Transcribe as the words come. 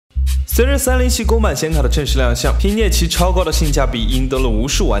随着30系公版显卡的正式亮相，凭借其超高的性价比，赢得了无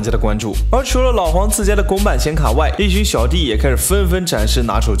数玩家的关注。而除了老黄自家的公版显卡外，一群小弟也开始纷纷展示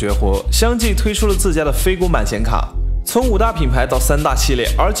拿手绝活，相继推出了自家的非公版显卡。从5大品牌到3大系列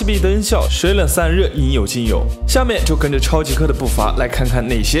 ，RGB 灯效、水冷散热应有尽有。下面就跟着超级氪的步伐，来看看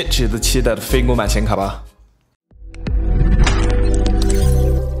哪些值得期待的非公版显卡吧。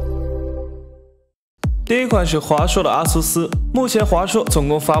 第一款是华硕的阿苏斯。目前华硕总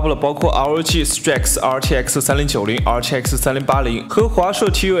共发布了包括 ROG Strix RTX3090、RTX3080 和华硕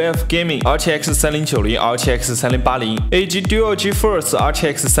TUF Gaming RTX3090、RTX3080 以及 Dual GeForce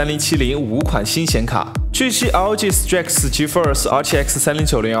RTX3070 5款新显卡。据悉 ，ROG Strix GeForce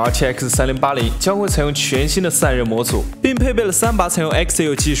RTX3090、RTX3080 将会采用全新的散热模组，并配备了3把采用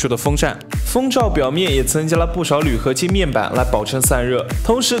XU 技术的风扇，风罩表面也增加了不少铝合金面板来保证散热。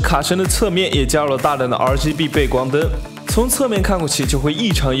同时，卡身的侧面也加入了大量的 RGB 背光灯。 从侧面看过去就会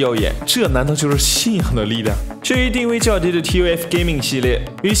异常耀眼，这难道就是信仰的力量？至于定位较低的 TUF Gaming 系列，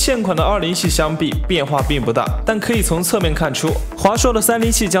与现款的20系相比变化并不大，但可以从侧面看出，华硕的30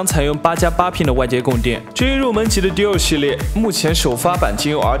系将采用8+8 pin 的外接供电。至于入门级的 Dual 系列，目前首发版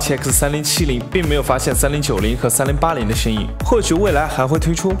仅有 RTX3070，并没有发现3090和3080的身影，或许未来还会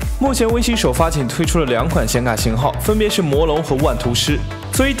推出。目前微型首发仅推出了2款显卡型号，分别是魔龙和万图师。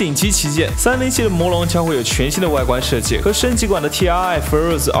 作为顶级旗舰，30系的魔龙将会有全新的外观设计和升级版的 TRI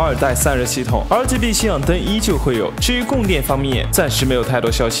Furrows 2代散热系统 ，RGB 信仰灯依旧会有。至于供电方面，暂时没有太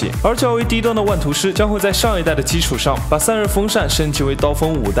多消息。而较为低端的万图师将会在上一代的基础上，把散热风扇升级为刀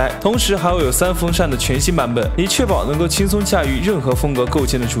锋5代，同时还会有3风扇的全新版本，以确保能够轻松驾驭任何风格构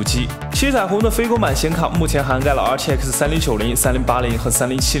建的主机。七彩虹的非公版显卡目前涵盖了 RTX 3090、3080和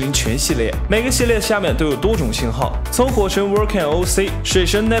3070全系列，每个系列下面都有多种型号，从火神 Vulkan OC 水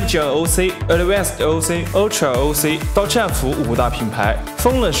神 Neptune OC、Advanced OC、Ultra OC 到战斧5大品牌，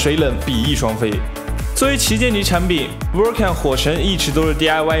风冷水冷比翼双飞。作为旗舰级产品 ，Vulkan 火神一直都是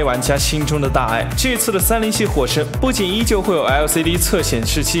DIY 玩家心中的大爱。这次的30系火神不仅依旧会有 LCD 侧显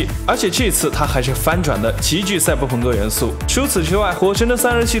示器，而且这次它还是翻转的，极具赛博朋克元素。除此之外，火神的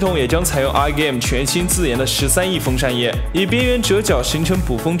散热系统也将采用 iGame 全新自研的13亿风扇叶，以边缘折角形成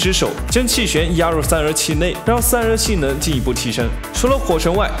捕风之手，将气旋压入散热器内，让散热性能进一步提升。除了火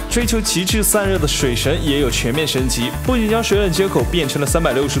神外，追求极致散热的水神也有全面升级，不仅将水冷接口变成了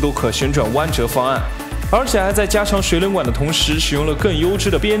360度可旋转弯折方案。 而且还在加长水冷管的同时，使用了更优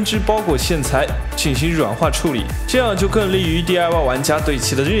质的编织包裹线材进行软化处理，这样就更利于 DIY 玩家对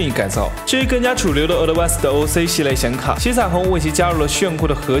其的任意改造。至于更加主流的 Advanced OC 系列显卡，七彩虹为其加入了炫酷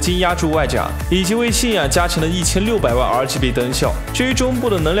的合金压铸外甲，以及为信仰加成的1600万 RGB 灯效。至于中部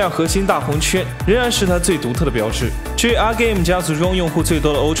的能量核心大红圈，仍然是它最独特的标志。至于 RGame 家族中用户最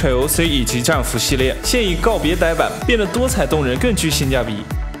多的 Ultra OC 以及战斧系列，现已告别呆板，变得多彩动人，更具性价比。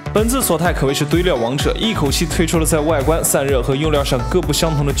 本次索泰可谓是堆料王者，一口气推出了在外观、散热和用料上各不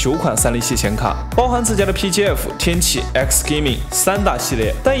相同的9款30系显卡，包含自家的 PGF、天启、X Gaming 3大系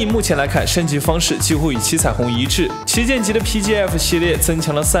列。但以目前来看，升级方式几乎与七彩虹一致。旗舰级的 PGF 系列增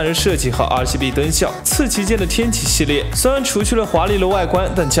强了散热设计和 RGB 灯效，次旗舰的天启系列虽然除去了华丽的外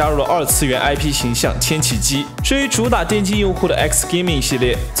观，但加入了2次元 IP 形象天启机。至于主打电竞用户的 X Gaming 系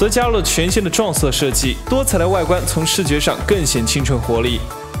列，则加入了全新的撞色设计，多彩的外观从视觉上更显青春活力。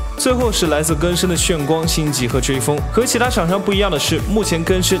 最后是来自更深的炫光、星级和追风。和其他厂商不一样的是，目前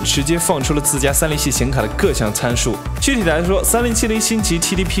更深直接放出了自家30系显卡的各项参数。具体来说，3070星级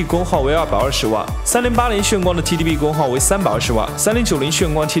TDP 功耗为220瓦，3080炫光的 TDP 功耗为320瓦，3090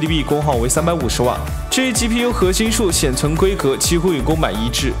炫光 TDP 功耗为350瓦。至于 GPU 核心数、显存规格几乎与公版一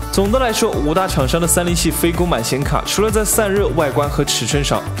致。总的来说，5大厂商的30系非公版显卡，除了在散热、外观和尺寸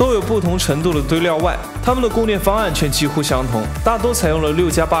上都有不同程度的堆料外，它们的供电方案却几乎相同，大多采用了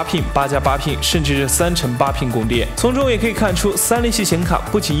6+8 pin、8+8 pin， 甚至是3×8 pin供电。从中也可以看出，30系显卡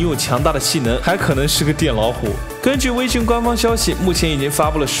不仅拥有强大的性能，还可能是个电老虎。根据微信官方消息，目前已经发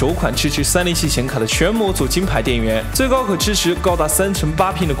布了首款支持30系显卡的全模组金牌电源，最高可支持高达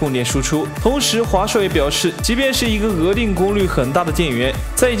3×8 pin的供电输出。同时，华硕也表示，即便是一个额定功率很大的电源，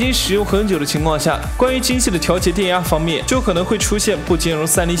在已经使用很久的情况下，关于精细的调节电压方面，就可能会出现不兼容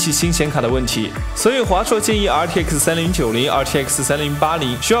30系新显卡的问题。所以，华硕建议 RTX 3090、RTX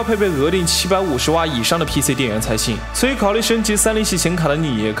 3080需要配备额定750瓦以上的 PC 电源才行。所以，考虑升级30系显卡的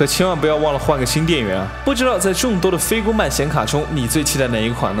你，可千万不要忘了换个新电源啊！不知道在众多的非公版显卡中，你最期待哪一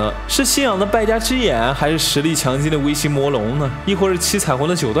款呢？是信仰的败家之眼，还是实力强劲的微型魔龙呢？亦或是七彩虹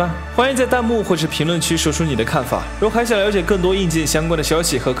的9段？欢迎在弹幕或是评论区说出你的看法。如果还想了解更多硬件相关的消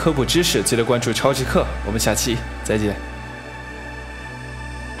息和科普知识，记得关注超级课。我们下期再见。